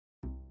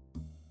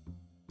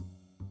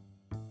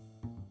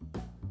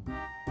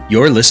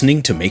You're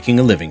listening to Making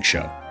a Living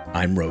Show.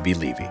 I'm Roby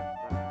Levy.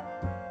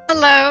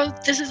 Hello,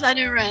 this is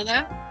Anu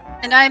Rana,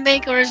 and I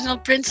make original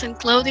prints and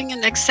clothing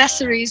and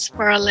accessories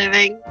for a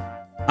living.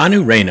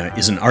 Anu Rana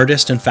is an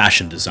artist and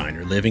fashion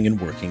designer living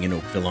and working in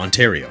Oakville,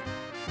 Ontario.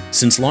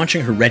 Since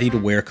launching her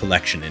ready-to-wear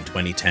collection in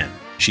 2010,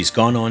 she's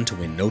gone on to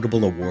win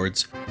notable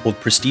awards, hold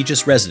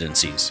prestigious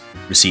residencies,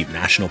 receive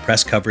national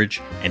press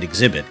coverage, and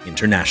exhibit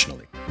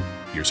internationally.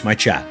 Here's my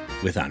chat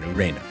with Anu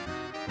Rana.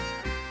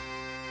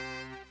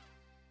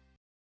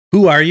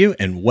 Who are you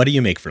and what do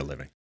you make for a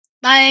living?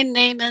 My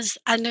name is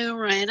Anu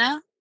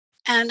Rana,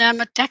 and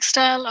I'm a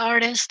textile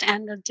artist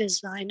and a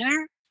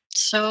designer.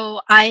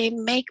 So I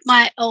make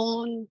my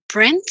own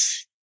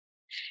prints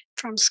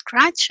from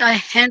scratch. I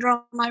hand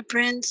draw my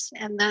prints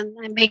and then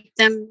I make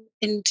them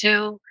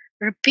into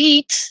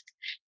repeats,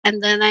 and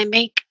then I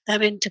make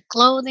them into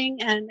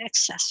clothing and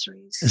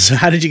accessories. So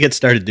how did you get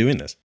started doing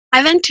this?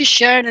 I went to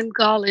Sheridan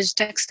College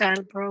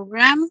textile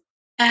program,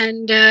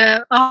 and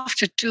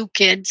after two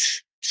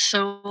kids,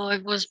 so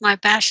it was my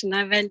passion.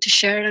 I went to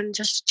Sheridan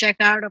just to check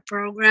out a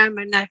program,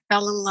 and I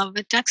fell in love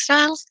with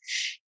textiles.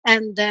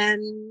 And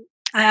then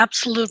I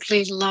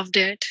absolutely loved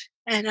it.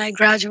 And I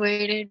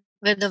graduated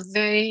with a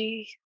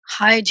very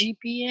high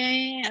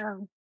GPA,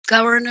 a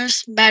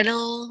governor's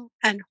medal,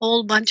 and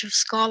whole bunch of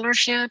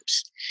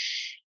scholarships,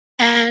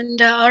 and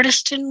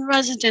artist in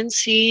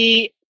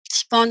residency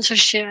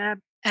sponsorship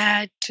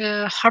at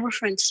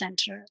Harborfront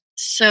Center.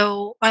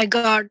 So I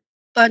got a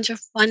bunch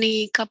of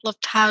money, couple of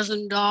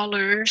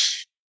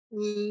 $1,000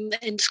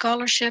 in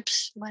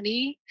scholarships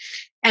money,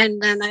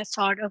 and then I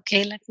thought,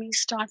 okay, let me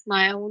start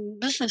my own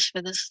business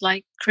for this,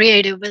 like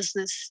creative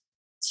business.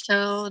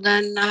 So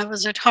then I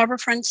was at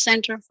Harborfront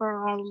Center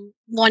for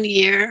 1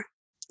 year,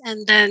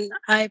 and then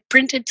I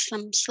printed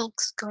some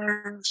silk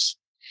scarves,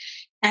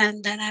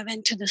 and then I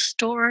went to the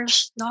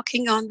stores,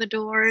 knocking on the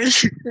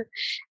doors,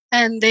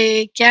 and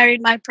they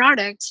carried my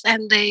products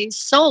and they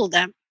sold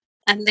them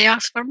and they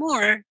asked for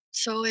more.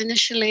 So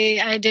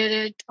initially, I did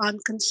it on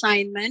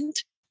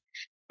consignment,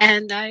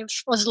 and I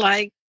was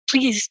like,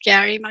 please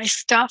carry my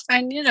stuff.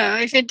 And,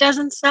 if it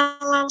doesn't sell,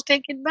 I'll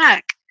take it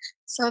back.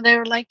 So they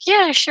were like,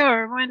 yeah,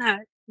 sure, why not?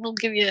 We'll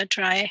give you a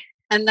try.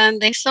 And then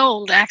they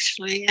sold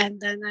actually.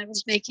 And then I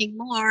was making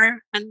more,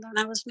 and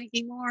then I was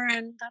making more,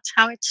 and that's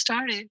how it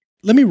started.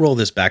 Let me roll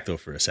this back though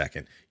for a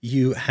second.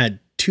 You had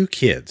two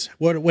kids.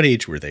 What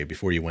age were they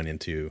before you went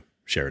into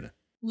Sheridan?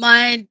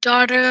 My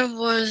daughter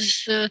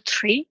was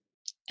 3,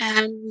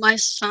 and my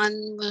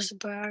son was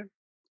about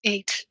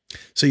 8.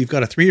 So you've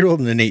got a 3-year-old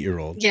and an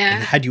 8-year-old. Yeah.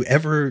 And had you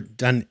ever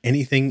done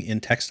anything in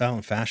textile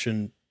and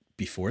fashion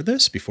before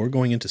this, before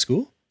going into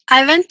school?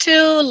 I went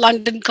to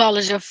London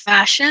College of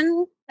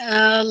Fashion,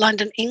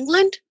 London,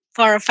 England,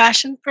 for a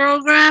fashion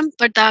program,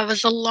 but that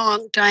was a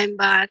long time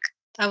back.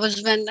 That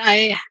was when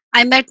I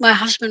met my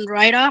husband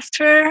right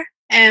after,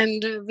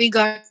 and we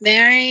got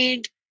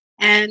married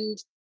and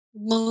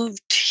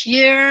moved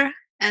here.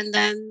 And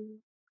then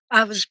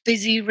I was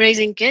busy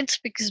raising kids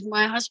because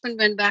my husband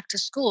went back to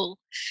school.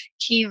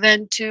 He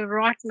went to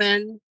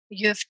Rotman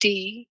U of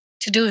T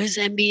to do his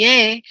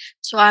MBA.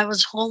 So I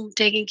was home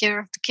taking care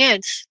of the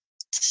kids.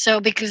 So,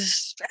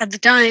 because at the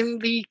time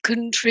we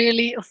couldn't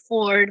really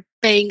afford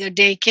paying a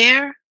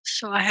daycare,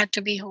 so I had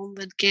to be home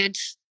with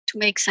kids to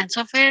make sense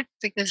of it,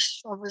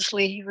 because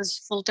obviously he was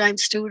full-time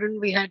student.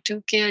 We had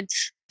 2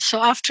 kids.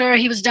 So after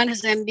he was done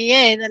his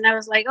MBA, then I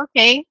was like,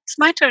 okay, it's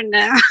my turn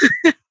now.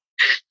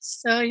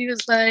 So he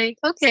was like,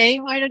 okay,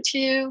 why don't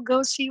you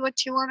go see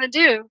what you want to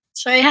do?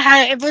 So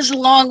it was a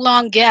long,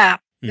 long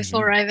gap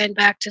before I went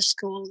back to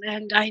school.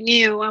 And I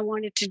knew I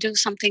wanted to do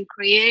something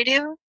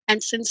creative.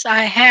 And since I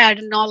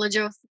had knowledge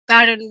of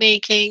pattern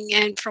making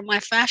and from my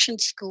fashion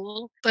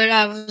school, but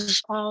I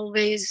was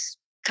always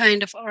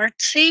kind of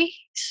artsy.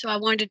 So I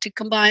wanted to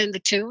combine the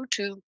two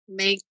to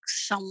make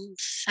some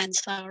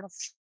sense out of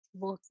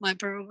both my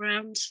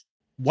programs.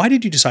 Why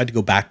did you decide to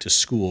go back to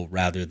school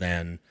rather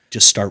than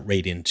just start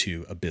right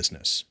into a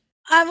business?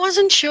 I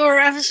wasn't sure.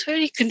 I was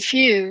very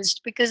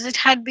confused because it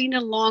had been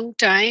a long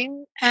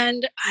time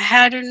and I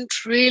hadn't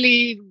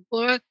really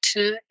worked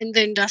in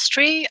the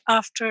industry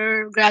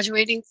after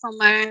graduating from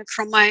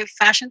my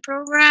fashion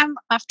program.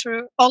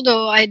 After,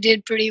 although I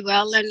did pretty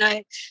well and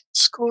I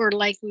scored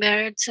like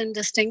merits and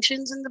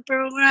distinctions in the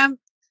program,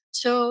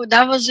 so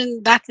that was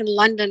in back in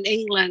London,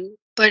 England.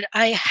 But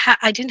I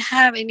didn't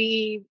have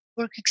any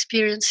work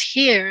experience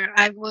here.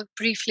 I worked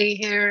briefly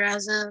here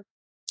as a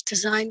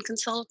design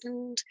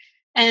consultant,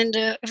 and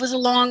it was a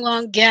long,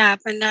 long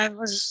gap, and I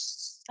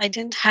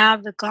didn't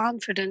have the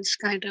confidence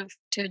kind of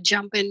to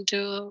jump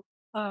into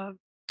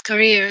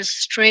careers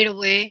straight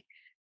away.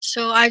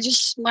 So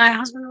my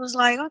husband was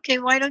like, okay,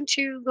 why don't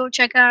you go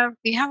check out,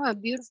 we have a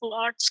beautiful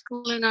art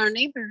school in our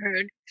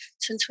neighborhood,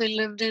 since we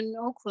lived in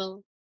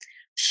Oakville.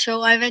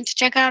 So I went to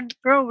check out the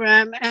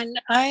program,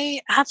 and I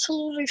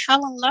absolutely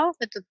fell in love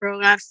with the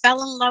program. I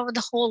fell in love with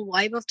the whole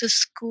vibe of the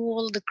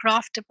school, the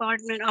craft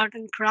department, art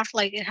and craft.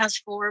 Like, it has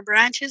 4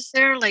 branches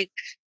there, like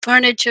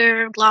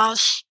furniture,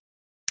 glass,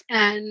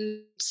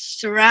 and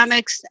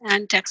ceramics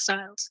and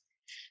textiles.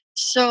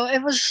 So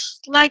it was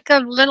like a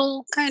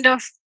little kind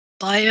of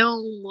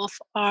biome of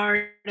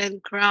art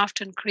and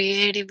craft and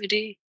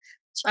creativity.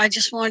 So I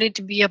just wanted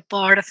to be a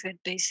part of it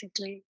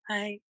basically.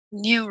 I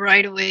knew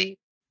right away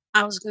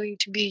I was going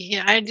to be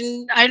here. I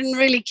didn't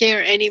really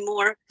care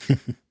anymore.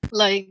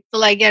 Like,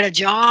 will I get a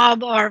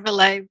job or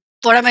will I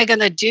what am I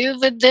gonna do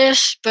with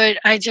this? But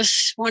I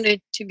just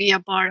wanted to be a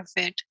part of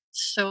it.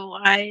 So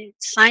I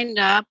signed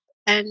up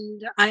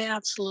and I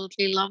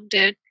absolutely loved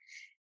it.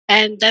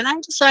 And then I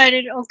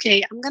decided,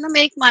 okay, I'm going to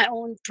make my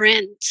own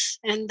prints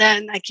and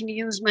then I can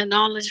use my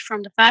knowledge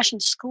from the fashion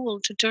school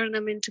to turn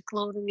them into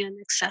clothing and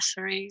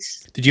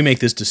accessories. Did you make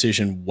this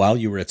decision while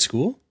you were at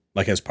school,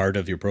 like as part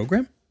of your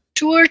program?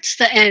 Towards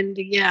the end,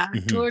 yeah,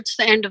 Hmm. towards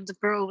the end of the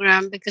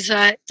program, because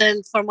I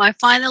then for my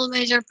final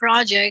major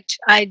project,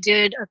 I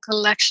did a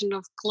collection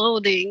of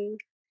clothing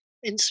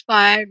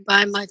inspired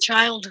by my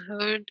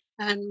childhood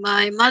and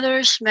my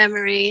mother's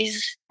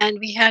memories. And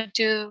we had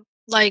to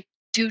like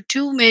do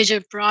two major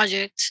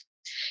projects.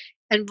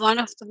 And one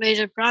of the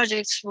major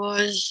projects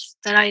was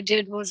that I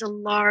did was a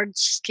large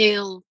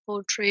scale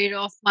portrait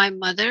of my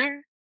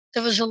mother.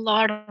 There was a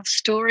lot of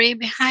story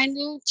behind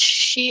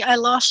it. I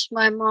lost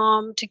my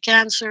mom to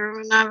cancer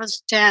when I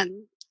was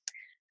 10.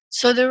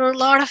 So there were a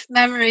lot of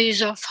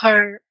memories of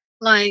her,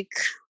 like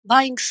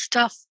buying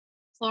stuff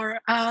for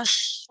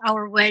us,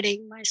 our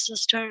wedding, my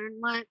sister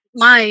and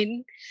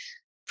mine.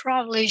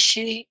 Probably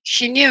she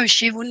knew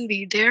she wouldn't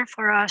be there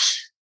for us.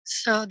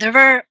 So there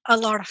were a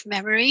lot of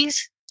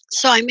memories.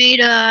 So I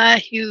made a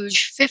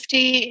huge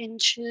 50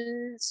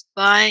 inches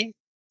by,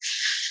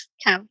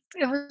 yeah,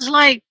 it was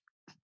like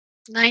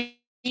 90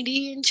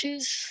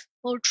 inches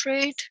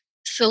portrait,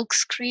 silk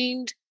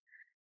screened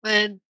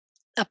with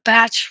a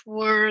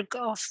patchwork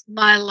of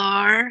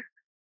mylar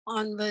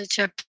on which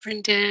I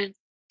printed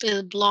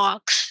the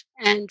blocks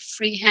and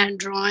freehand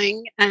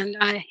drawing, and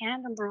I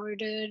hand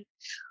embroidered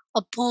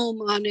a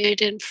poem on it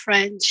in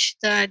French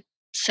that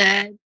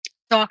said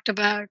talked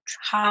about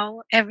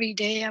how every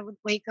day I would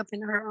wake up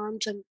in her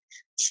arms and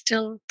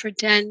still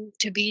pretend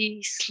to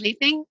be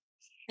sleeping,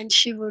 and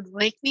she would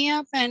wake me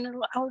up and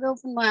I would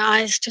open my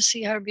eyes to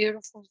see her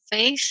beautiful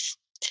face.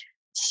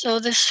 So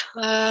this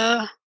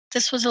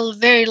was a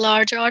very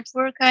large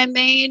artwork I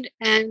made,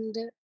 and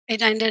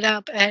it ended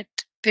up at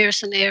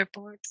Pearson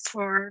Airport.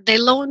 For They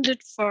loaned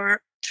it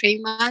for 3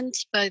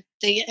 months, but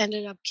they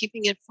ended up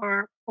keeping it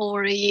for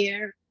over a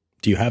year.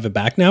 Do you have it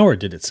back now, or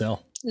did it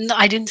sell? No,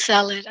 I didn't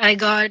sell it. I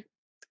got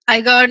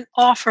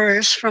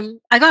offers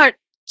from I got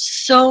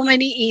so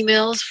many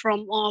emails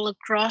from all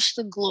across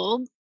the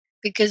globe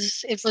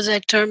because it was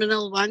at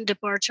Terminal 1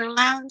 departure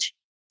lounge.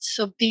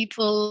 So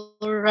people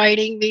were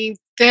writing me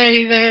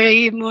very,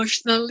 very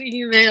emotional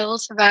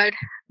emails about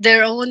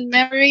their own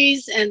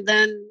memories. And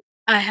then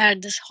I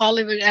had this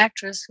Hollywood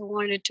actress who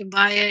wanted to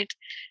buy it,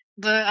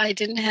 but I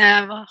didn't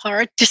have a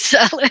heart to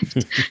sell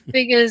it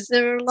because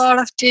there were a lot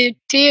of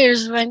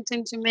tears went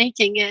into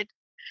making it.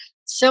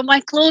 So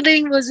my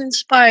clothing was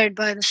inspired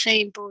by the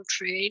same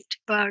portrait,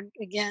 but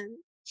again,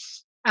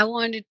 I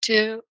wanted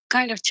to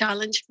kind of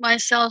challenge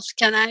myself.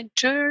 Can I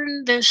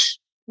turn this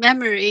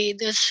memory,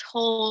 this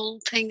whole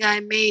thing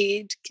I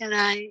made, can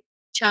I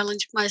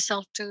challenge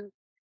myself to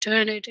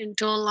turn it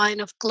into a line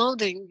of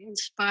clothing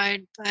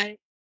inspired by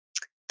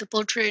the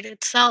portrait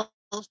itself?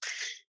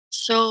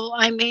 So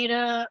I made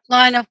a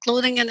line of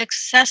clothing and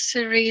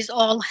accessories,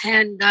 all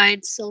hand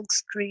dyed, silk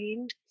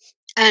screened,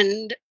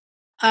 and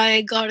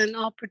I got an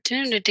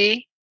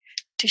opportunity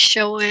to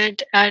show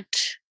it at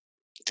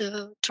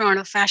the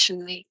Toronto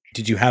Fashion Week.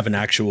 Did you have an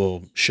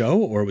actual show,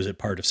 or was it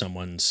part of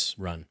someone's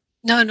run?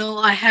 No, no,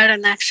 I had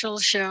an actual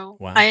show.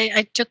 Wow.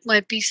 I took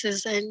my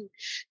pieces and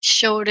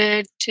showed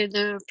it to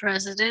the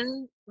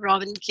president,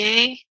 Robin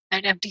Kay,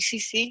 at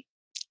FDCC,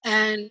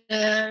 and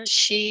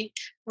she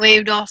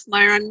waived off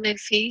my runway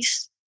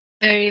fees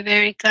very,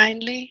 very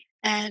kindly.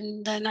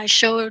 And then I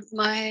showed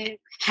my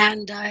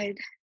hand dyed,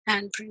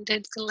 hand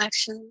printed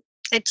collection.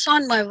 It's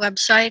on my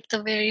website,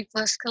 the very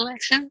first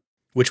collection.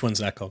 Which one's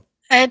that called?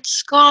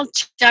 It's called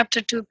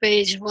Chapter 2,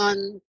 Page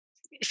 1.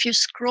 If you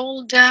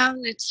scroll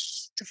down,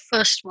 it's the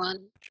first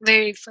one,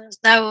 very first.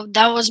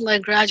 That was my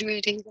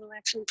graduating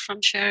collection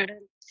from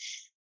Sheridan.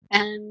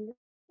 And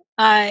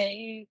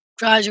I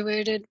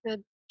graduated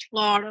with a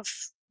lot of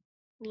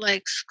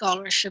like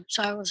scholarships.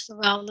 I was the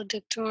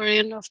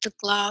valedictorian of the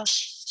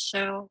class.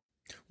 So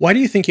Why do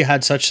you think you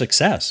had such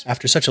success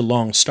after such a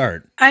long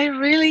start? I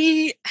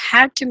really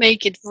had to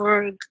make it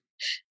work.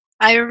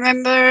 I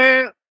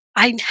remember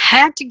I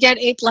had to get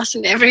A plus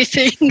in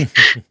everything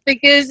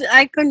because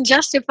I couldn't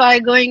justify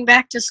going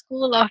back to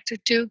school after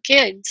two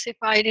kids if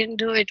I didn't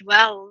do it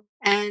well.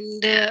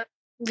 And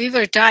we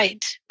were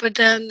tight, but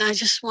then I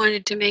just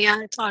wanted to make.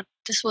 I thought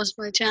this was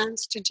my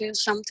chance to do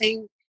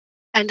something,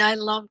 and I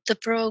loved the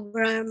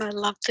program. I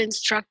loved the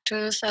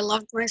instructors. I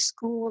loved my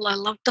school. I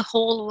loved the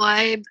whole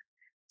vibe.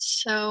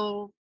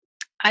 So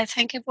I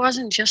think it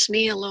wasn't just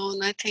me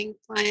alone. I think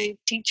my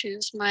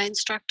teachers, my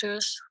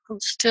instructors, who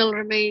still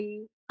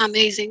remain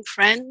amazing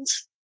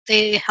friends,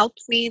 they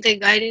helped me, they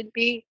guided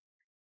me.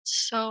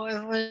 So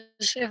it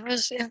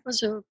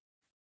was a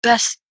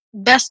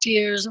best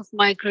years of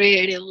my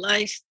creative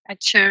life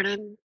at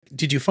Sheridan.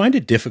 Did you find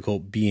it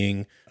difficult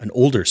being an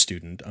older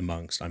student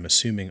amongst, I'm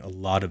assuming, a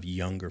lot of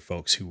younger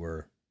folks who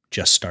were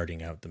just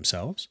starting out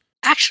themselves?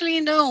 Actually,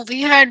 no,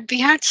 we had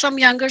some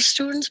younger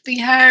students. We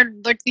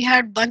had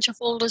bunch of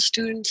older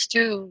students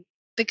too,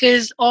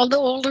 because all the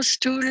older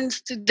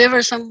students, there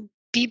were some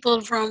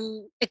people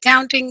from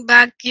accounting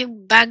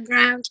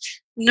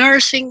backgrounds,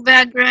 nursing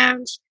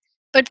backgrounds,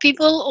 but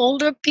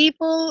older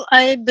people,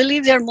 I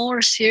believe they're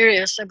more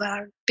serious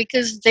about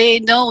because they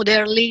know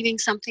they're leaving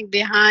something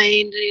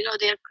behind,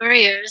 their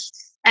careers,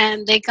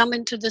 and they come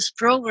into this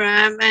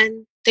program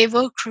and they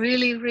work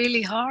really,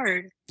 really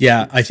hard.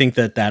 Yeah, I think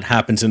that that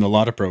happens in a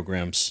lot of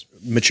programs.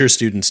 Mature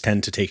students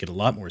tend to take it a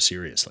lot more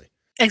seriously,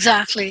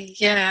 Exactly.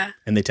 Yeah.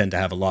 and they tend to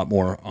have a lot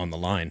more on the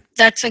line.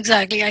 That's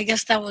exactly. I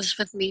guess that was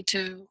with me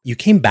too. You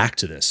came back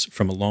to this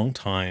from a long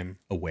time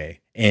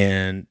away,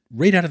 and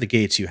right out of the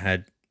gates, you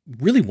had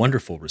really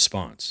wonderful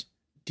response.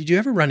 Did you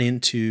ever run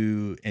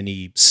into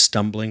any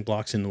stumbling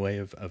blocks in the way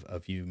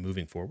of you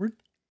moving forward?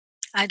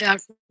 I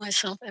doubt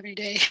myself every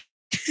day.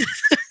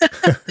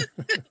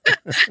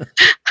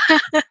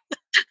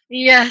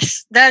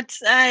 Yes,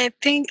 I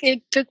think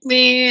it took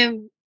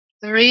me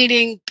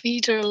reading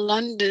Peter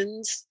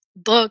London's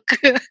book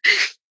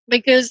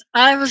because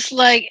I was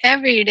like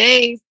every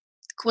day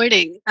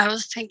quitting. I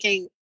was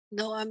thinking,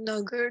 no, I'm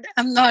no good.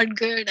 I'm not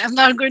good. I'm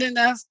not good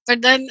enough.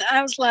 But then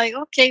I was like,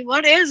 okay,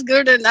 what is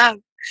good enough?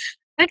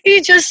 Let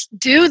me just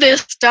do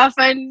this stuff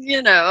and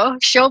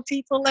show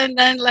people and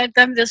then let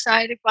them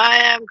decide if I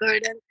am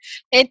good. And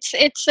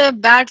it's a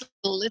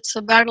battle. It's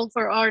a battle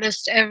for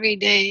artists every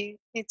day.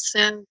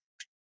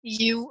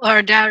 You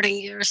are doubting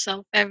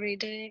yourself every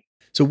day.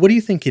 So, what do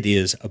you think it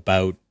is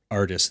about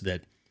artists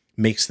that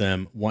makes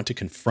them want to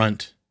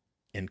confront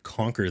and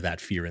conquer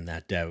that fear and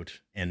that doubt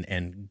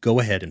and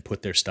go ahead and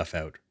put their stuff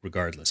out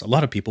regardless? A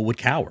lot of people would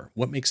cower.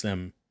 What makes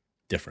them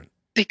different?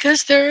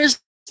 Because there is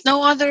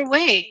no other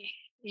way.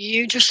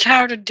 You just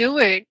have to do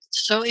it.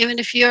 So even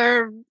if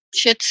you're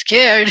shit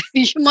scared,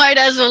 you might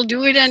as well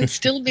do it and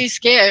still be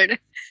scared.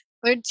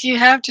 But you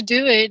have to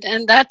do it.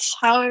 And that's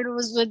how it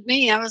was with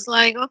me. I was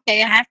like,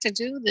 okay, I have to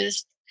do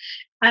this.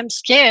 I'm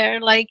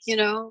scared. Like,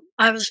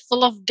 I was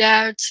full of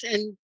doubts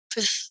and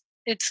just,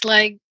 it's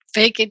like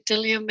fake it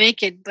till you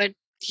make it. But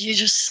you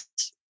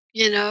just,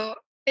 you know,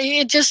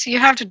 you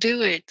have to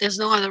do it. There's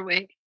no other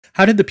way.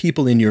 How did the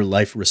people in your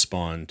life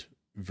respond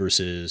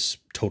versus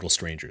total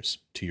strangers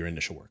to your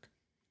initial work?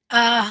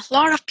 A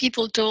lot of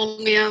people told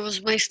me I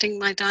was wasting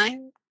my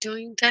time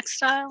doing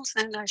textiles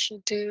and I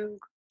should do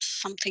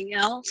something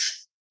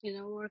else,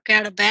 work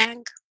at a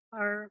bank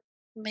or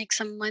make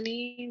some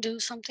money, do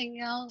something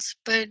else.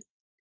 But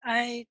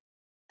I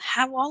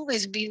have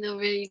always been a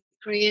very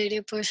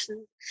creative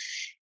person.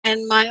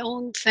 And my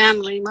own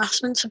family, my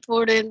husband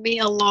supported me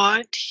a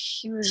lot.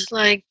 He was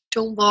like,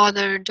 don't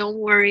bother, don't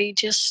worry,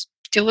 just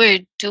do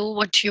it, do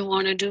what you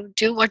want to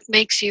do what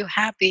makes you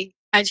happy.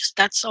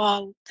 That's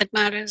all that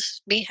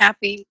matters, be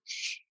happy.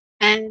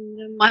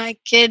 And my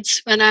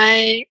kids, when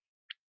I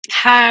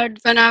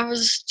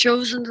was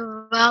chosen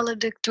the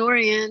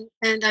valedictorian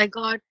and I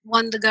got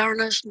won the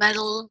governor's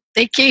medal,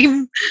 they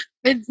came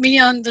with me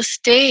on the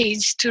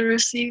stage to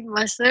receive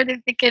my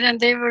certificate and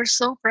they were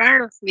so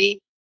proud of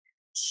me.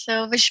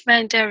 So, which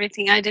meant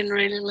everything. I didn't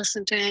really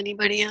listen to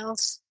anybody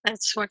else.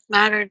 That's what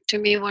mattered to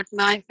me, what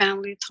my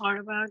family thought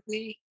about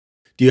me.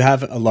 Do you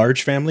have a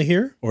large family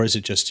here, or is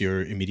it just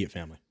your immediate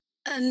family?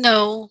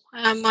 No,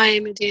 my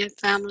immediate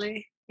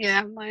family.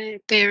 Yeah, my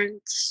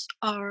parents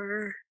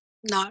are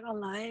not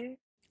alive.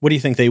 What do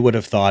you think they would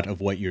have thought of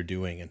what you're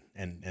doing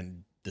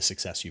and the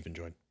success you've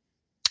enjoyed?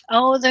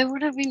 Oh, they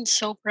would have been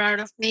so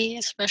proud of me,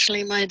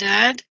 especially my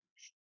dad.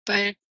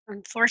 But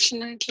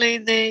unfortunately,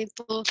 they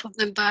both of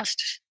them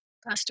passed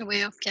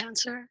away of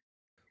cancer.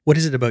 What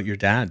is it about your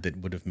dad that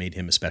would have made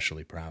him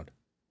especially proud?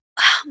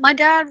 My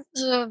dad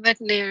was a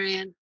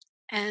veterinarian,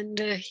 and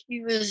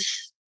he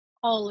was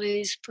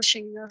always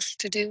pushing us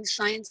to do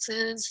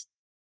sciences.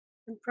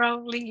 And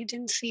probably he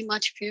didn't see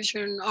much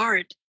future in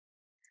art,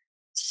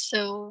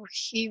 so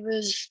he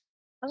was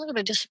a little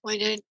bit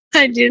disappointed.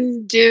 I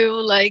didn't do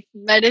like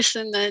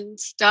medicine and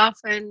stuff,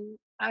 and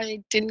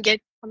I didn't get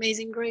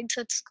amazing grades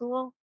at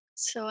school.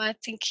 So I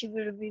think he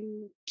would have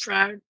been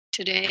proud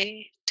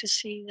today to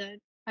see that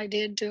I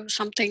did do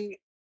something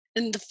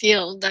in the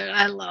field that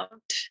I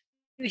loved.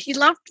 He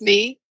loved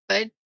me,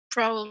 but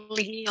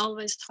probably he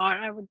always thought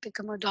I would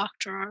become a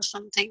doctor or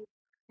something.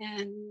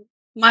 And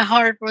my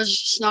heart was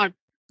just not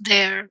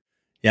there.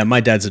 Yeah,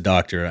 my dad's a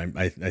doctor.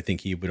 I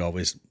think he would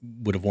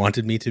have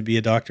wanted me to be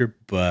a doctor,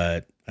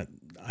 but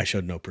I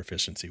showed no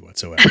proficiency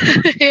whatsoever.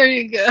 Here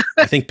you go.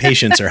 I think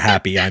patients are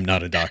happy I'm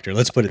not a doctor.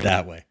 Let's put it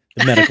that way.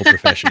 The medical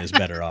profession is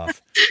better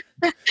off.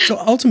 So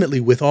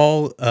ultimately, with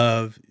all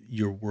of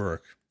your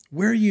work,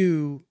 where are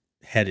you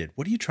headed?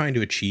 What are you trying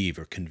to achieve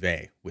or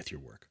convey with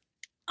your work?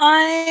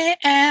 I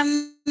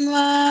am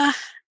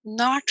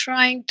not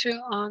trying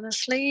to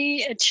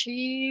honestly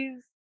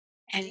achieve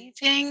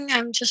anything.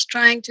 I'm just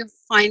trying to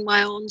find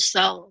my own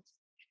self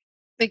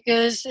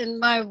because in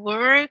my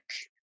work,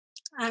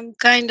 I'm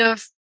kind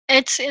of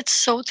it's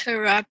so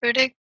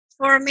therapeutic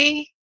for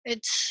me.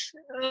 It's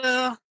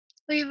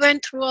we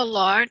went through a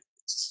lot.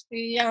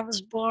 I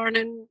was born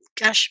in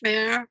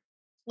Kashmir,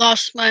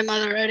 lost my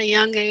mother at a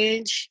young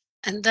age,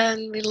 and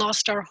then we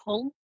lost our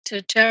home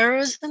to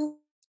terrorism.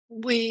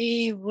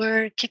 We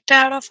were kicked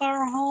out of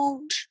our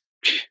homes,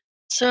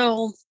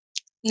 so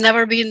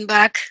never been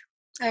back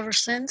ever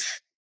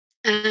since.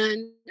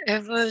 And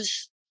it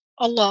was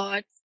a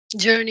lot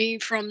journey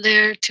from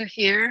there to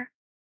here.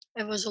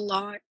 It was a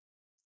lot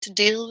to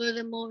deal with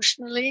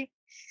emotionally.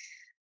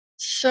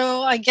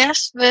 So I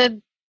guess with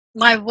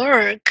my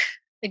work,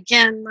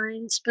 again, my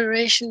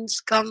inspirations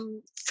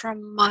come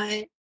from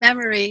my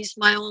memories,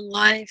 my own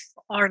life,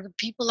 or the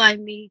people I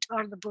meet,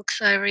 or the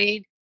books I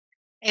read.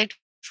 It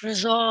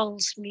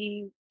resolves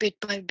me bit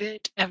by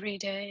bit every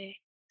day.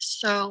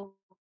 So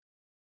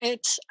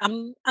it's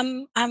I'm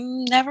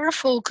never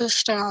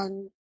focused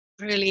on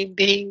really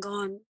being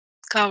on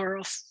cover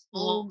of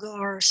Vogue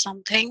or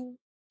something.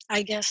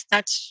 I guess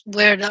that's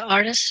where the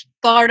artist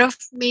part of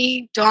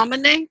me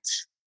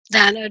dominates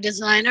than a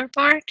designer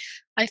part.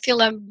 I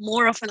feel I'm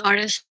more of an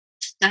artist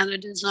than a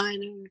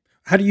designer.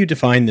 How do you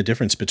define the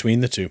difference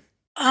between the two?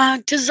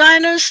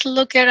 Designers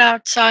look at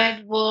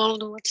outside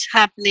world, what's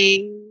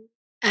happening,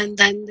 and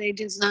then they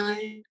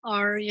design.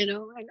 Or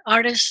an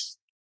artist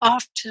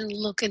often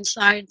look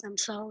inside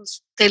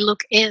themselves. They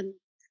look in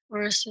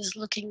versus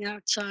looking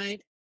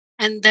outside,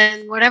 and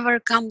then whatever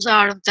comes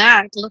out of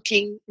that,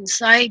 looking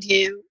inside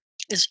you,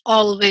 is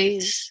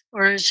always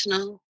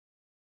original.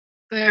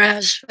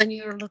 Whereas when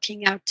you're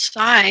looking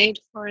outside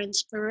for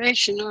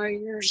inspiration, or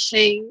you're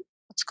seeing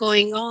what's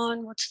going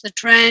on, what's the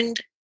trend,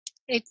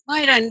 it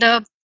might end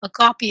up a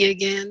copy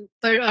again,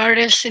 but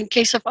artists, in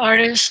case of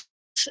artists,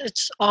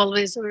 it's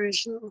always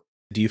original.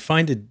 Do you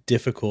find it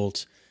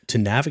difficult to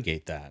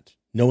navigate that,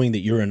 knowing that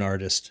you're an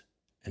artist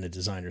and a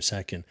designer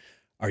second?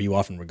 Are you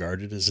often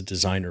regarded as a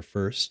designer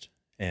first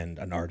and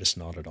an artist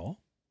not at all?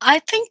 I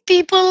think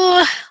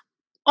people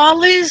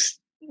always,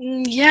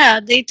 yeah,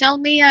 they call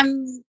me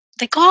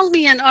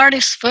an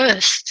artist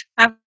first.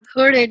 I've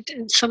heard it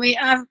in so many.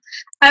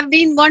 I've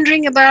been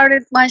wondering about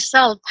it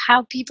myself,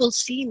 how people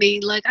see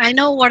me. Like I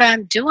know what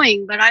I'm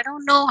doing, but I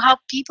don't know how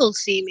people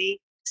see me.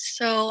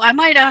 So I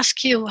might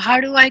ask you, how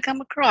do I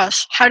come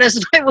across? How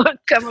does my work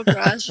come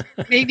across?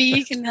 Maybe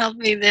you can help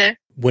me there.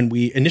 When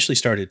we initially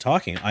started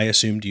talking, I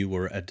assumed you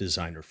were a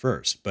designer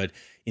first, but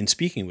in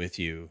speaking with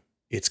you,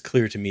 it's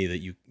clear to me that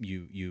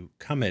you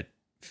come at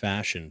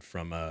fashion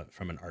from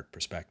an art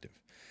perspective,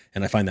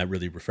 and I find that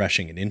really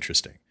refreshing and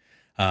interesting.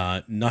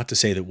 Not to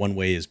say that one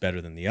way is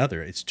better than the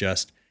other. It's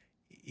just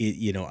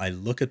I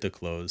look at the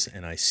clothes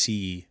and I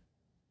see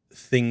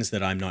things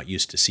that I'm not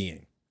used to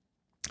seeing.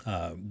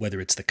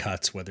 Whether it's the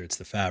cuts, whether it's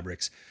the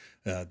fabrics,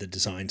 the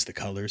designs, the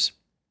colors.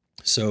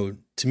 So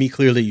to me,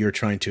 clearly, you're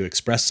trying to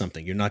express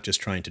something. You're not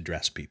just trying to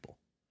dress people.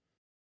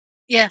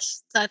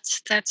 Yes,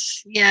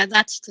 that's yeah,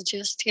 that's the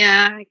gist.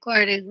 Yeah, I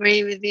quite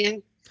agree with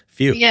you.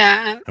 Phew.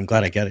 Yeah. I'm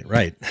glad I get it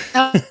right.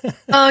 Oh,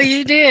 oh,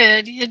 you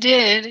did. You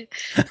did.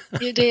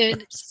 You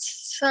did.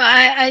 So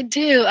I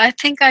do. I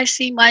think I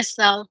see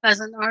myself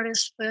as an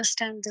artist first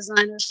and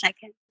designer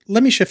second.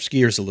 Let me shift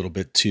gears a little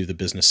bit to the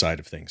business side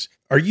of things.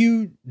 Are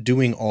you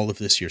doing all of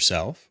this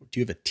yourself? Do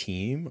you have a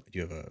team? Do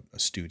you have a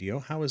studio?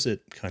 How is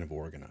it kind of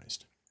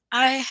organized?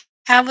 I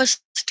have a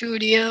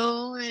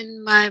studio at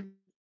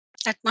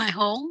my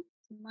home,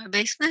 in my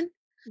basement,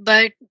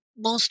 but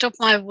most of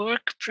my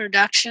work,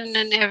 production,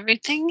 and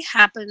everything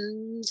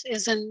happens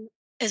is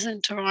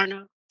in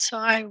Toronto. So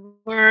I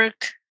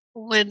work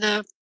with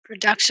a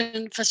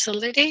production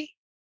facility.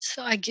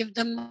 So I give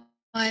them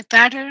my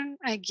pattern,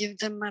 I give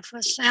them my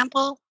first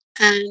sample,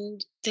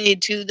 and they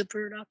do the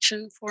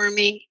production for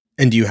me.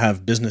 And do you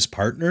have business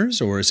partners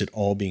or is it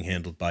all being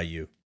handled by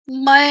you?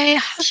 My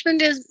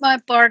husband is my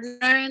partner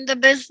in the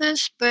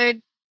business, but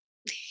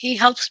he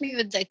helps me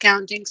with the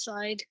accounting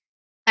side,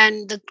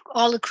 and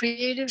all the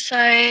creative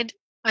side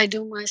I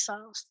do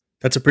myself.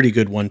 That's a pretty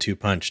good 1-2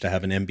 punch to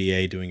have an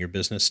MBA doing your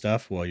business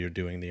stuff while you're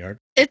doing the art.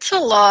 It's a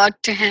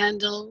lot to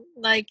handle,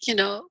 like,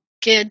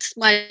 kids.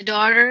 My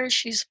daughter,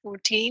 she's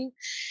 14,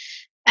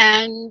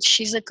 and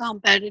she's a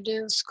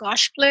competitive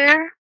squash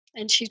player,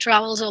 and she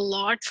travels a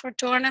lot for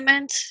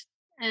tournaments.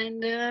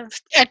 And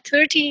at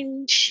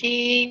 13,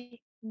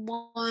 she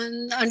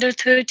won under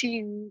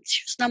 13.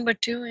 She was number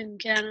 2 in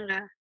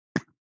Canada,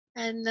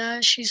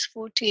 and she's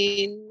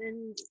 14,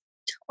 and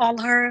all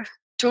her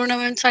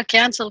tournaments are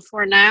canceled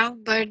for now,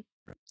 but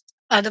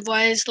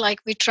otherwise, like,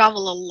 we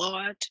travel a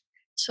lot.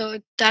 So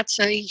that's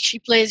she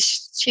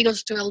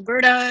goes to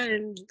Alberta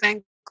and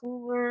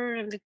Vancouver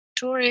and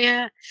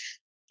Victoria,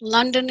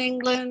 London,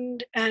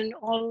 England, and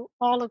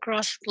all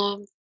across the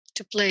globe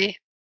to play.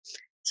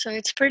 So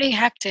it's pretty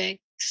hectic.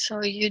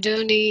 So you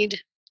do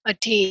need a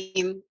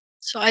team.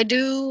 So I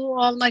do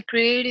all my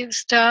creative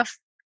stuff.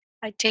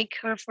 I take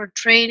her for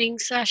training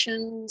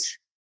sessions.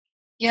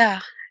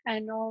 Yeah,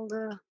 and all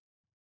the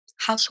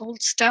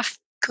household stuff,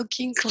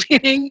 cooking,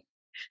 cleaning.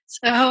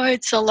 So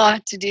it's a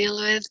lot to deal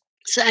with.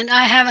 So, and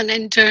I have an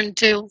intern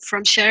too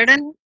from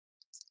Sheridan,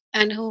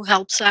 and who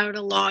helps out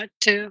a lot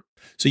too.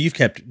 So you've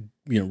kept,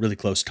 really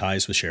close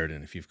ties with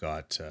Sheridan if you've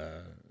got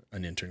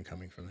an intern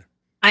coming from there.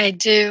 I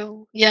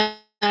do, yeah.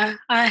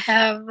 I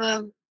have.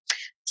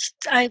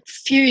 A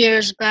few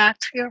years back,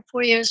 3 or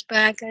 4 years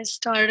back, I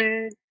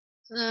started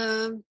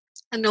um,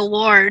 an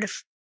award,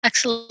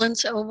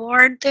 excellence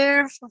award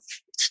there.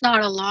 It's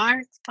not a lot,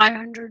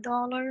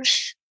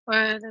 $500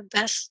 for the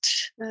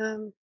best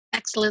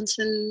excellence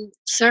in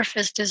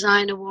surface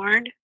design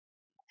award.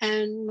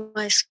 And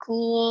my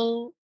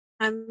school,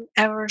 I'm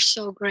ever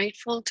so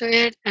grateful to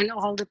it, and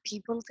all the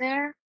people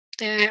there.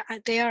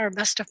 They are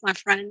best of my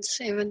friends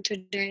even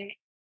today.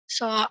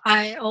 So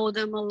I owe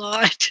them a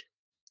lot.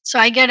 So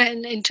I get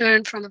an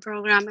intern from the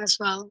program as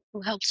well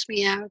who helps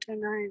me out,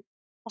 and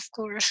of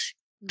course,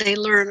 they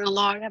learn a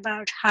lot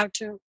about how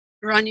to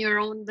run your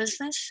own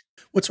business.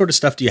 What sort of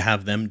stuff do you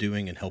have them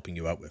doing and helping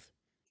you out with?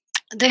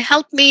 They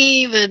help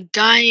me with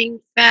dyeing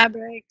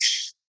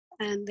fabrics,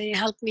 and they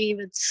help me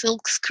with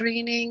silk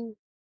screening.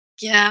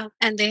 Yeah,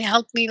 and they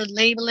help me with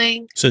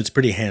labeling. So it's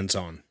pretty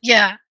hands-on.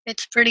 Yeah,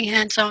 it's pretty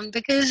hands-on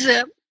because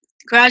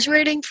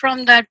graduating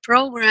from that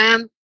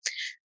program,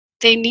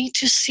 they need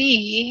to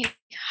see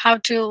how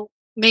to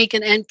make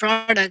an end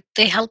product.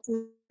 They help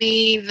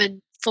me with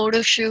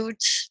photo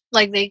shoots,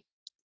 like they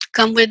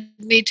come with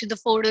me to the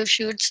photo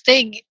shoots.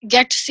 They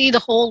get to see the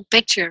whole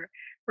picture,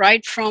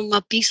 right from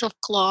a piece of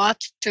cloth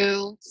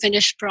to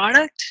finished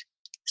product.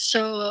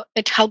 So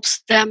it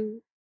helps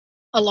them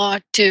a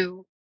lot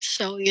too.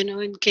 So,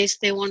 in case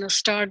they want to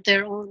start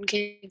their own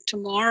gig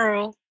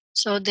tomorrow,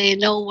 so they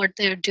know what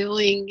they're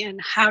doing and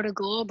how to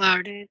go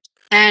about it,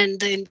 and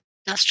the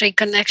industry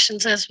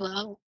connections as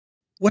well.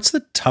 What's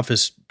the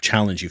toughest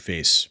challenge you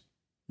face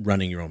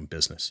running your own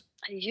business?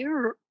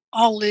 You're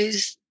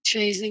always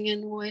chasing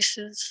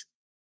invoices.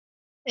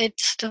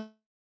 It's the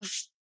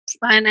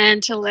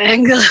financial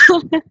angle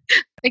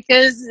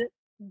because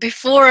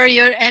before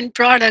your end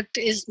product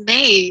is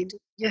made,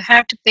 you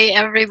have to pay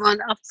everyone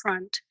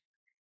upfront,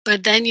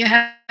 but then you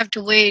have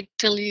to wait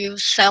till you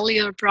sell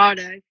your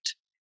product.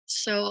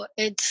 So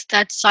it's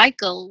that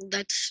cycle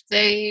that's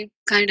very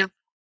kind of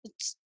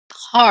it's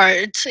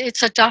hard.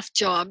 It's a tough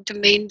job to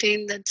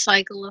maintain that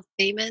cycle of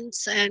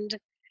payments, and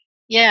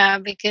yeah,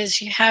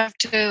 because you have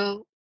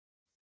to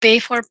pay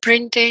for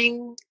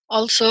printing.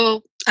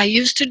 Also, I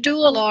used to do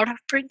a lot of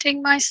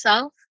printing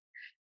myself,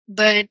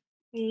 but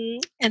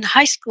in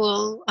high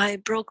school, I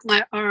broke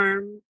my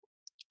arm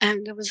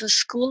and there was a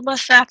school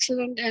bus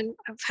accident, and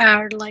I've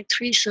had like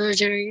 3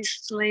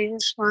 surgeries. The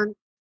latest one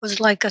was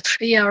like a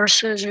 3-hour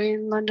surgery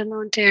in London,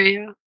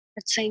 Ontario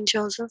at St.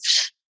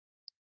 Joseph's.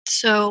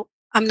 So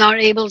I'm not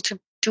able to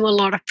do a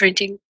lot of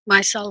printing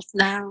myself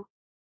now.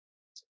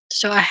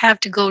 So I have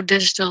to go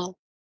digital.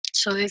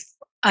 So if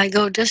I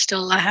go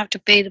digital, I have to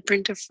pay the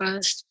printer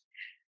first.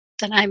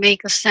 Then I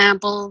make a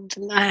sample.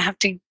 Then I have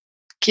to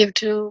give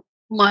to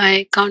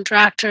my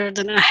contractor.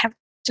 Then I have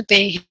to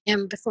pay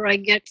him before I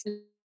get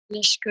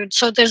finished goods.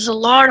 So there's a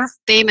lot of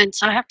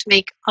payments I have to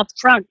make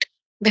upfront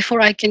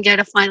before I can get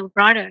a final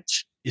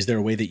product. Is there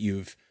a way that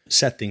you've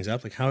set things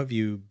up? Like, how have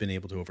you been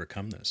able to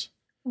overcome this?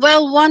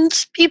 Well,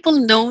 once people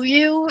know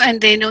you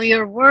and they know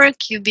your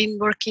work, you've been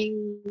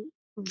working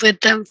with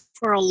them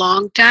for a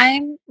long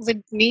time.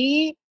 With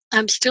me,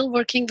 I'm still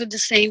working with the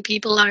same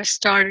people I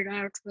started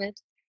out with.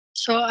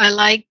 So I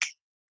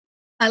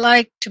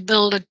like to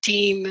build a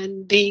team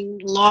and being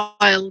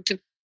loyal to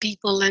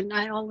people, and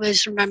I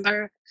always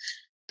remember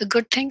the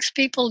good things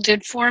people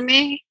did for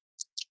me,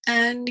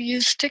 and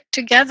you stick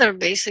together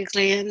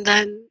basically. And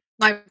then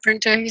my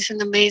printer, he's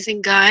an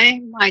amazing guy,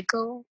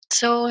 Michael.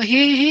 So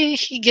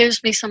he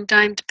gives me some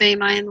time to pay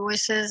my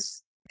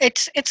invoices.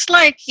 It's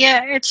like,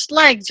 yeah, it's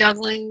like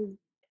juggling.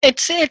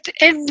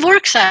 It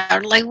works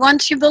out. Like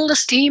once you build a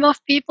team of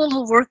people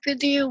who work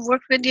with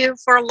you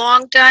for a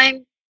long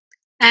time,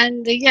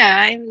 and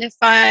yeah, and if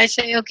I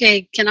say,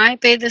 okay, can I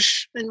pay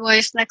this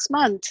invoice next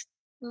month?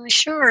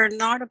 Sure,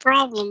 not a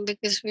problem,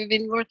 because we've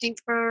been working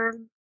with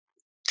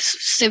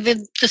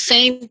the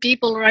same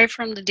people right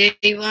from the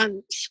day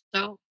one.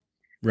 So,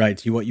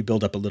 Right. You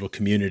build up a little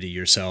community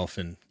yourself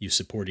and you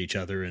support each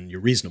other and you're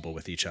reasonable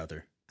with each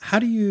other. How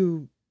do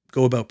you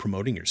go about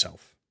promoting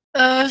yourself?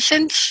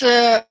 since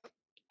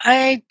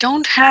I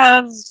don't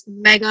have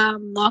mega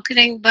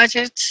marketing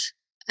budgets,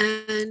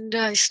 and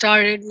I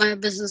started my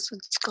business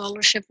with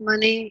scholarship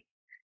money.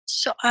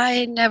 So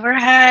I never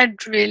had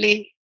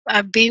really.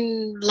 I've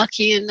been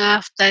lucky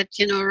enough that,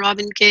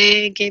 Robin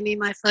Kay gave me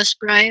my first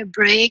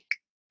break,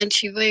 and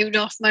she waived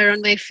off my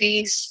runway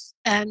fees.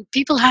 And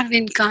people have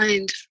been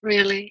kind,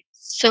 really.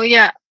 So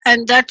yeah,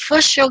 and that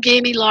first show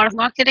gave me a lot of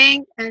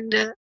marketing, and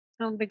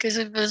because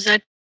it was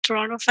at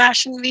Toronto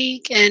Fashion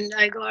Week, and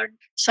I got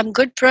some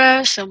good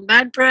press, some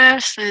bad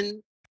press,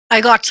 and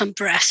I got some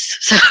press.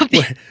 So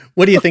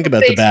What do you think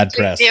about the bad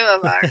basically press? knew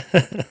about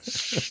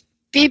it.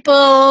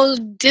 People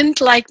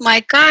didn't like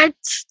my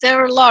cuts. There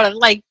were a lot of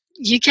like,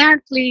 you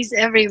can't please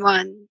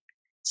everyone.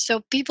 So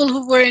people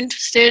who were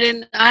interested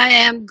in, I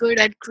am good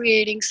at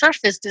creating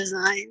surface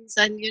designs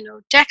and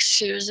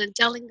textures and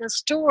telling a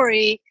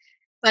story.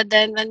 But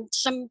then when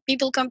some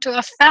people come to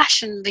a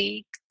fashion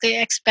week,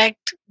 they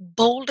expect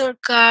bolder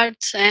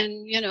cuts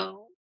and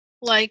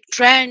like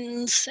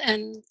trends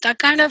and that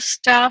kind of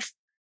stuff,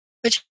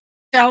 which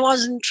I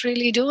wasn't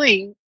really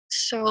doing.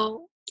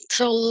 So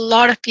a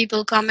lot of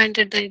people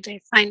commented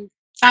they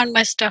found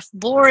my stuff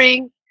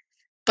boring,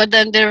 but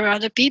then there were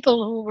other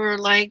people who were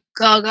like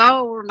gaga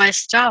over my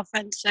stuff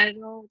and said,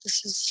 "Oh,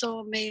 this is so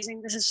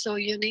amazing! This is so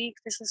unique!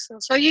 This is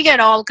so." You get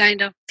all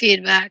kind of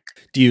feedback.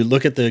 Do you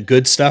look at the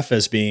good stuff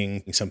as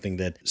being something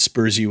that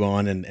spurs you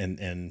on,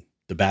 and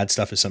the bad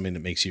stuff is something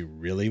that makes you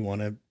really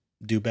want to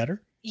do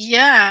better?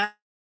 Yeah,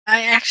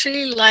 I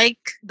actually like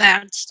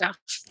bad stuff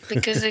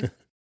because it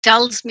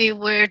tells me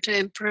where to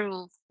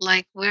improve,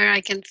 like where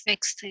I can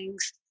fix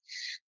things.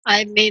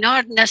 I may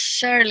not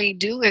necessarily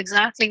do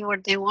exactly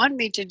what they want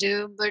me to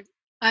do, but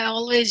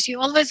you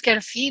always get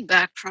a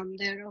feedback from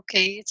there.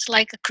 Okay, it's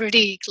like a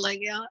critique.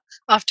 Like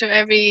after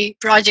every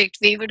project,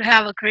 we would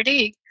have a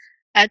critique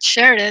at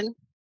Sheridan.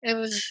 It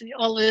was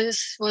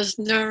always was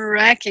nerve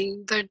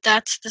wracking, but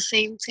that's the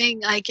same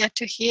thing I get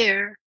to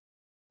hear,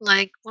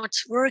 like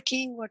what's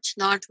working, what's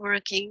not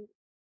working.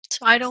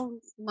 So I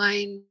don't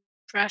mind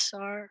press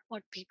or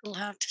what people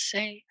have to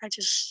say. I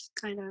just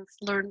kind of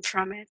learn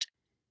from it.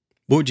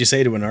 What would you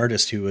say to an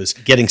artist who was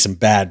getting some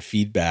bad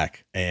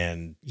feedback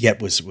and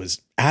yet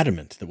was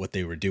adamant that what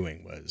they were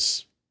doing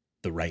was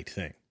the right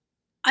thing?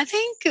 I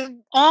think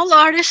all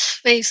artists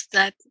face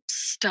that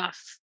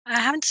stuff. I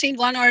haven't seen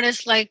one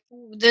artist like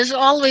there's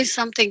always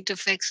something to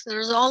fix.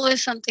 There's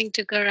always something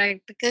to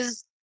correct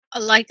because,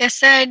 like I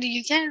said,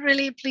 you can't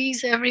really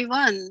please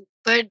everyone.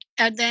 But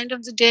at the end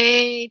of the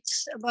day,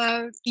 it's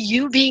about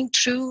you being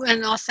true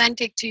and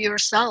authentic to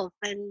yourself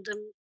and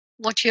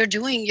what you're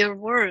doing, your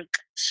work.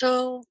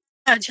 So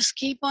yeah, just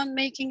keep on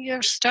making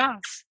your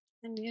stuff.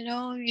 And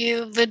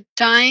you with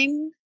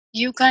time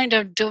you kind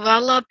of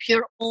develop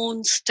your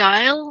own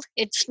style.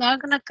 It's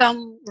not going to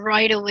come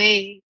right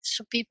away.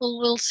 So people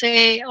will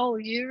say, "Oh,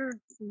 you're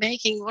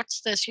making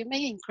what's this? You're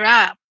making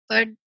crap."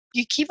 But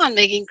you keep on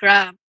making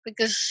crap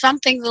because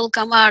something will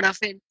come out of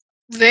it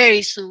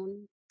very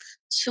soon,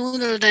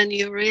 sooner than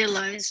you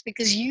realize,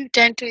 because you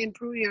tend to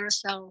improve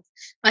yourself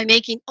by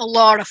making a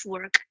lot of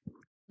work.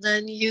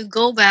 Then you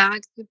go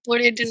back, you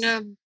put it in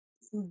a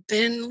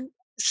bin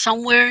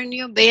somewhere in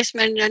your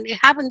basement, and it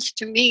happens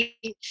to me.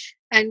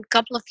 And a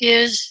couple of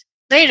years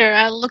later,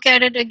 I'll look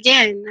at it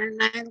again and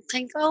I'll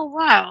think, oh,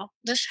 wow,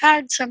 this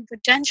had some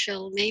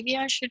potential. Maybe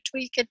I should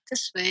tweak it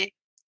this way.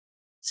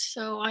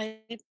 So I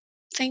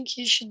think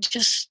you should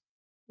just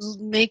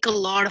make a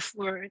lot of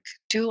work,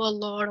 do a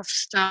lot of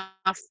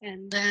stuff,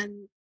 and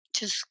then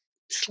just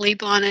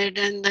sleep on it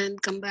and then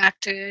come back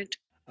to it.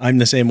 I'm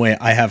the same way.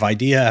 I have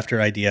idea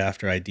after idea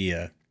after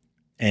idea,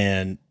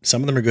 and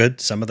some of them are good,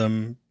 some of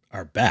them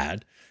are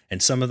bad,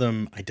 and some of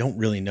them I don't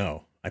really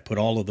know. I put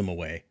all of them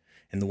away.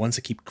 And the ones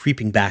that keep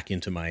creeping back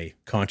into my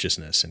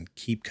consciousness and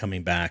keep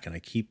coming back and I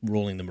keep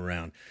rolling them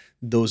around,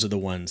 those are the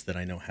ones that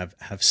I know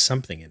have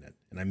something in it.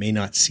 And I may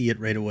not see it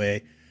right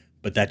away,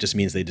 but that just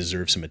means they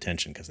deserve some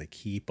attention because they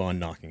keep on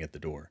knocking at the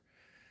door.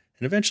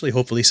 And eventually,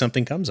 hopefully,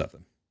 something comes of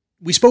them.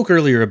 We spoke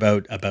earlier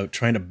about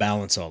trying to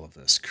balance all of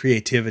this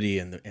creativity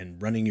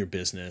and running your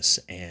business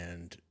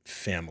and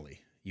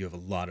family. You have a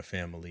lot of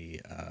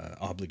family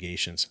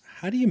obligations.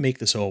 How do you make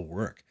this all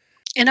work?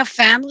 In a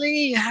family,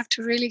 you have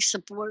to really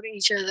support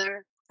each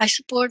other. I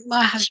support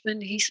my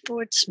husband, he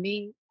supports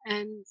me,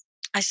 and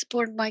I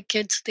support my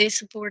kids, they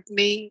support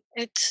me.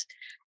 It's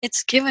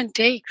give and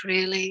take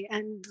really,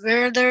 and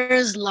where there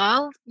is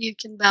love, you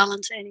can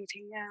balance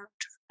anything out.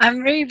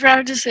 I'm very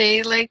proud to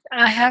say, like,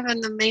 I have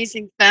an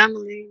amazing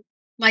family.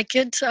 My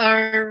kids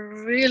are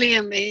really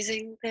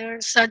amazing.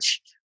 They're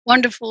such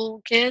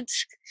wonderful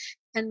kids,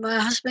 and my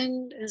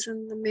husband is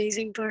an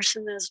amazing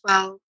person as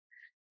well.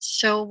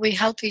 So we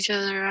help each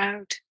other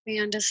out. We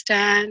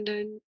understand,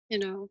 and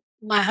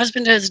my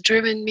husband has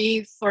driven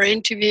me for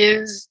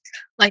interviews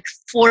like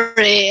 4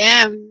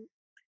 a.m.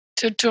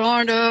 to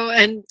Toronto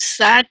and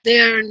sat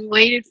there and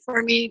waited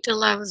for me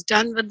till I was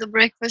done with the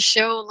breakfast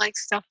show, like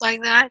stuff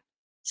like that.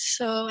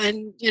 So,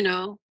 and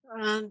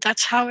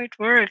that's how it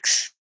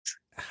works.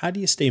 How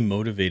do you stay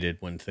motivated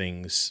when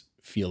things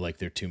feel like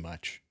they're too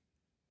much?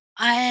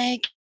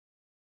 I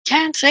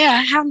can't say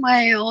I have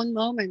my own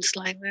moments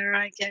like where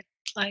I get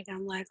like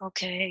I'm like,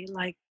 okay,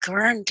 like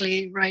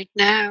currently right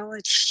now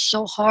it's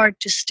so hard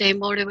to stay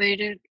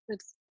motivated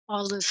with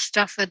all this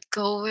stuff with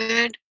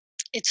COVID.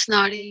 It's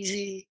not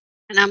easy.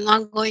 And I'm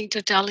not going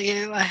to tell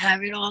you I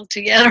have it all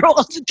together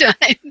all the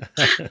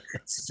time.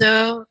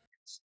 So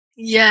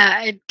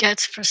yeah, it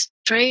gets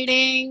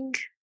frustrating.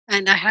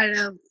 And I had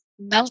a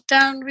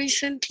meltdown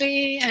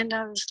recently, and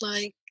I was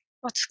like,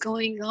 what's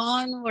going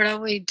on? What are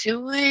we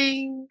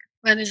doing?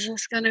 When is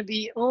this going to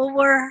be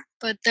over?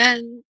 But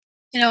then,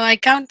 I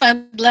count my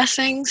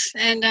blessings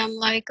and I'm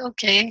like,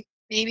 okay,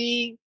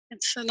 maybe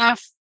it's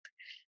enough,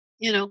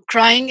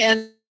 crying.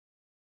 And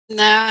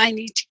now I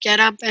need to get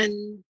up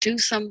and do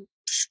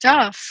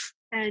stuff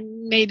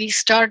and maybe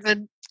start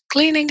with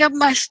cleaning up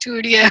my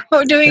studio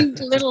or doing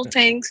little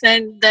things,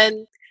 and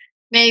then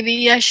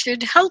maybe I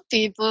should help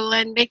people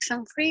and make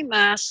some free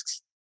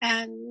masks.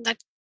 And that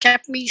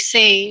kept me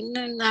sane,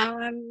 and now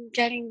I'm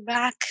getting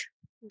back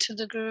into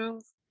the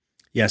groove.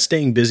 Yeah,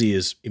 staying busy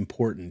is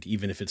important,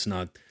 even if it's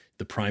not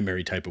the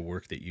primary type of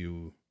work that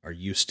you are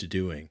used to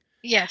doing.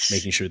 Yes,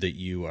 Making sure that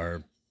you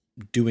are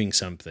doing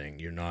something,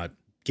 you're not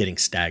getting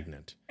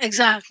stagnant.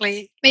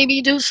 exactly.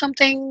 Maybe do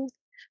something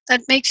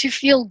that makes you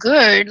feel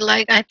good.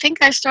 Like, I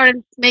think I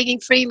started making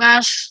free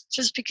masks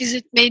just because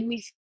it made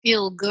me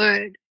feel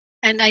good.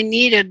 And I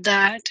needed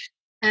that.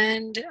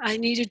 And I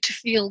needed to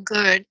feel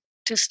good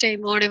to stay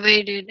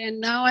motivated. And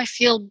now I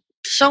feel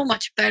so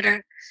much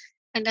better.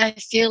 And I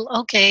feel,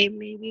 okay,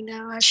 maybe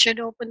now I should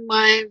open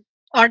my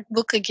art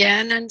book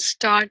again and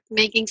start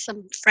making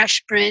some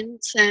fresh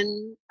prints.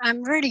 And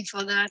I'm ready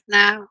for that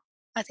now.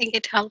 I think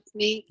it helped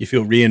me. You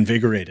feel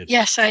reinvigorated.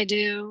 Yes, I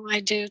do. I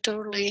do,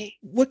 totally.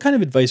 What kind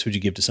of advice would you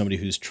give to somebody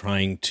who's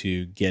trying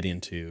to get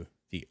into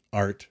the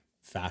art,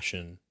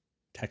 fashion,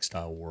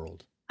 textile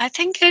world? I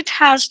think it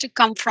has to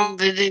come from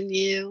within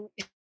you.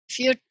 If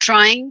you're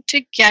trying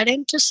to get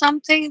into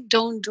something,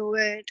 don't do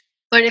it.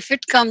 But if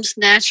it comes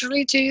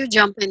naturally to you,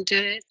 jump into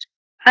it.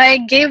 I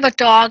gave a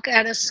talk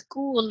at a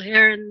school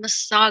here in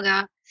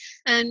Mississauga,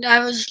 and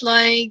I was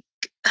like,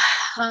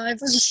 it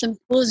was a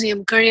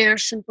symposium, career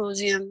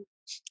symposium.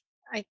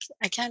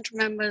 I can't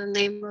remember the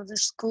name of the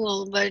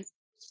school, but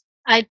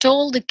I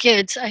told the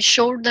kids, I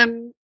showed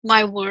them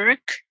my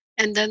work,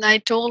 and then I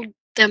told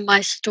them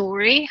my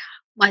story,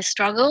 my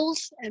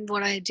struggles, and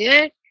what I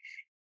did.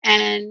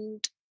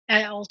 And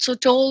I also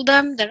told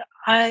them that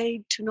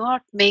I do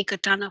not make a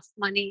ton of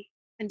money.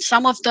 And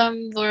some of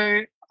them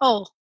were,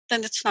 oh,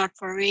 then it's not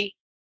for me,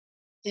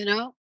 you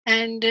know?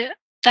 And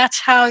that's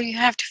how you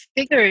have to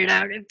figure it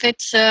out. If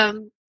it's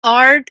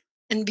art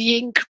and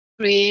being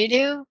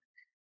creative,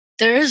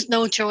 there is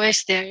no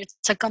choice there.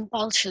 It's a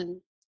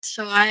compulsion.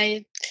 So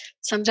I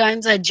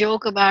sometimes I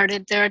joke about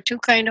it. There are two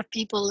kind of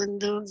people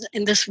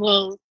in this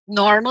world: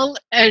 normal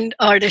and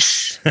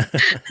artists.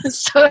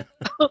 So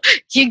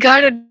you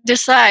gotta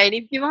decide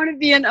if you want to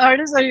be an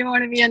artist or you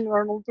want to be a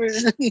normal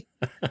person.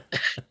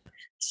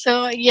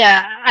 So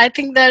yeah, I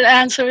think that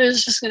answer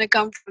is just gonna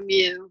come from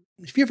you.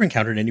 Have you ever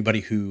encountered anybody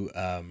who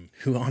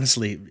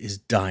honestly is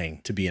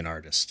dying to be an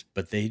artist,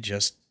 but they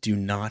just do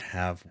not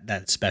have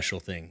that special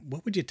thing?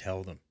 What would you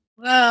tell them?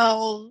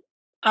 Well,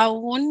 I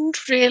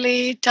wouldn't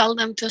really tell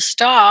them to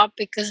stop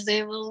because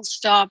they will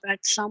stop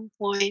at some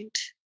point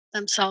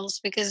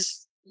themselves,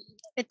 because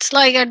it's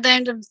like at the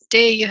end of the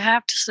day, you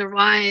have to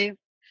survive.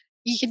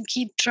 You can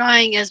keep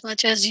trying as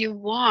much as you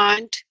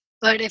want,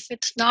 but if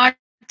it's not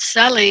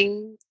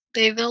selling,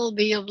 they will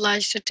be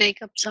obliged to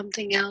take up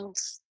something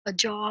else, a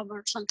job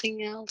or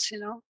something else, you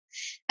know.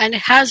 And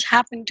it has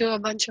happened to a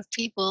bunch of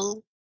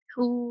people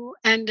who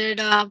ended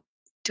up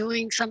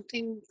doing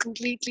something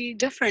completely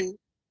different.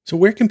 So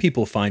where can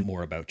people find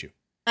more about you?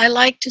 I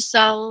like to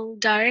sell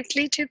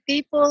directly to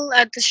people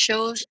at the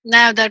shows.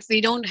 Now that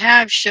we don't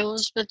have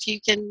shows, but you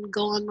can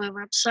go on my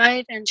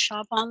website and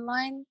shop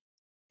online.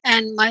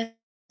 And my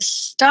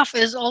stuff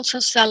is also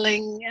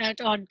selling at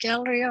Art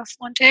Gallery of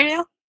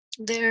Ontario,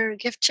 their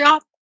gift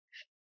shop.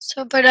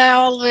 So, but I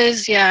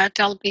always, yeah,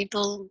 tell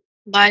people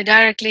buy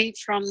directly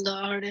from the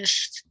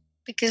artist,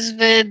 because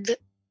with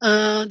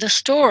the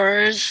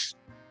stores,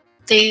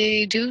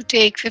 they do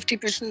take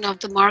 50% of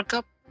the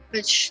markup,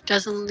 which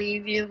doesn't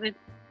leave you with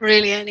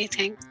really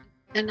anything.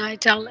 And I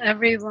tell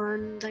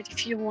everyone that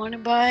if you want to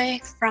buy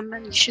from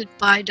it, you should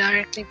buy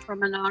directly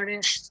from an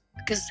artist,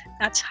 because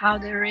that's how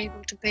they're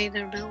able to pay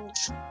their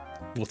bills.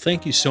 Well,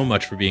 thank you so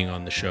much for being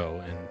on the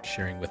show and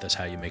sharing with us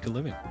how you make a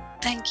living.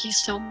 Thank you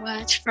so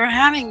much for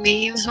having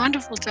me. It was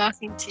wonderful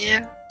talking to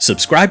you.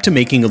 Subscribe to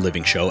Making a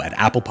Living Show at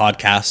Apple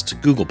Podcasts,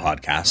 Google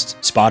Podcasts,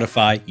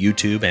 Spotify,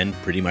 YouTube, and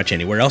pretty much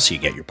anywhere else you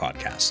get your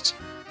podcasts.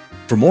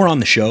 For more on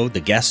the show, the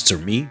guests, or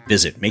me,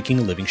 visit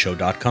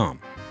makingalivingshow.com.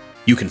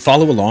 You can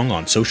follow along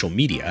on social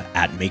media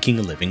at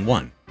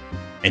MakingALiving1.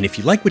 And if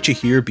you like what you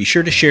hear, be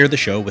sure to share the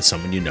show with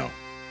someone you know.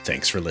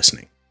 Thanks for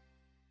listening.